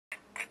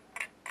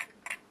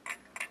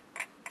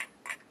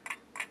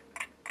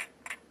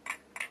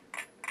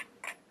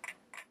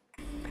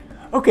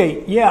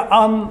Okay,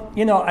 yeah,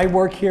 you know, I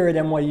work here at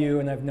NYU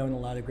and I've known a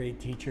lot of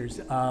great teachers.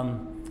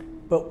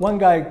 But one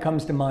guy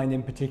comes to mind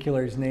in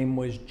particular. His name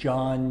was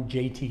John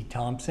J.T.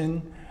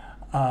 Thompson.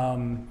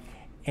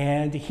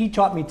 And he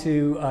taught me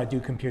to do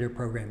computer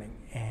programming.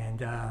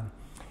 And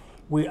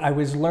I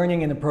was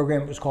learning in a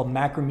program that was called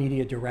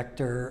Macromedia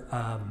Director.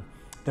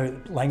 The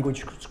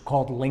language was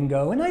called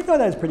Lingo. And I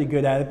thought I was pretty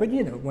good at it. But,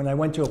 you know, when I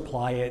went to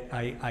apply it,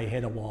 I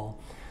hit a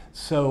wall.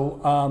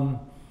 So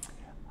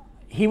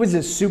he was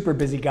a super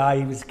busy guy.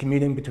 He was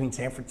commuting between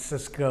San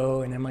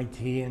Francisco and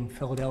MIT and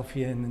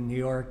Philadelphia and New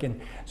York.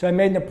 And so I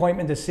made an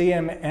appointment to see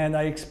him, and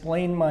I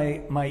explained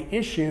my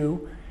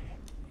issue.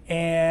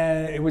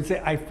 And it was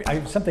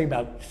something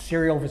about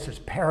serial versus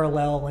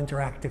parallel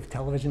interactive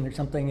television or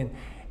something.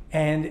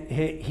 And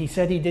he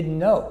said he didn't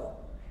know.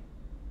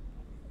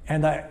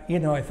 And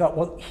I thought,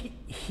 well,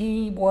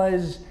 he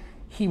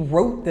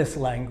wrote this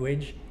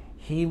language.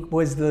 He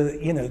was the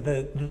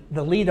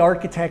lead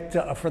architect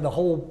for the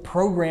whole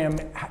program.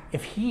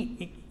 If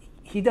he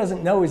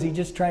doesn't know, is he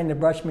just trying to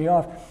brush me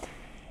off?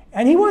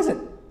 And he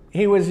wasn't.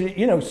 He was,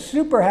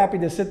 super happy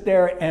to sit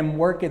there and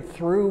work it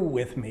through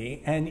with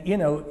me. And,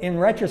 in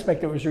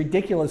retrospect, it was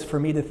ridiculous for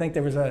me to think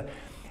there was a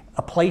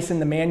place in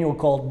the manual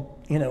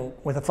called,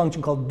 with a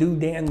function called do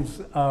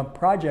Dan's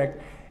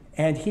project.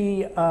 And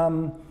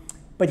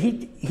but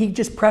he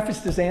just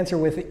prefaced his answer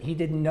with he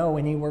didn't know,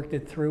 and he worked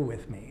it through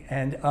with me.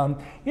 And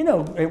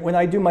when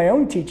I do my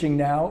own teaching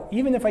now,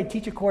 even if I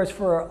teach a course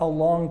for a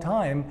long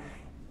time,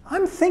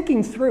 I'm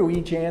thinking through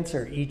each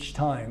answer each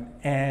time.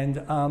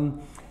 And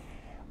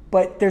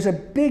but there's a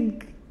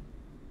big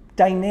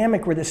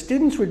dynamic where the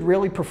students would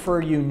really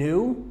prefer you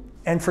knew,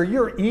 and for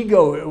your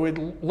ego, it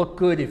would look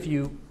good if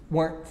you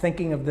weren't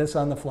thinking of this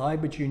on the fly,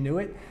 but you knew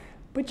it,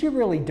 but you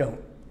really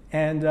don't.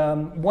 And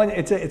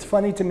it's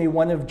funny to me,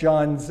 one of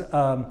John's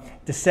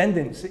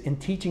descendants in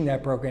teaching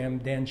that program,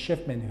 Dan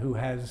Schiffman, who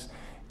has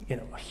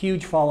a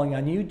huge following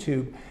on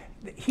YouTube,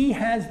 he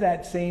has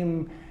that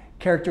same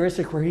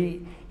characteristic where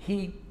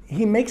he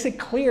makes it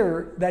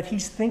clear that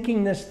he's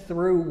thinking this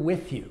through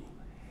with you.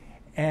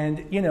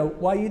 And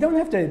while you don't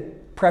have to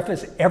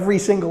preface every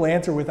single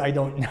answer with "I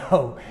don't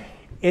know,"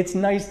 it's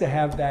nice to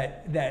have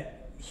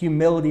that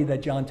humility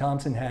that John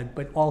Thompson had,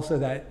 but also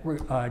that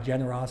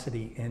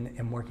generosity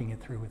in working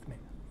it through with me.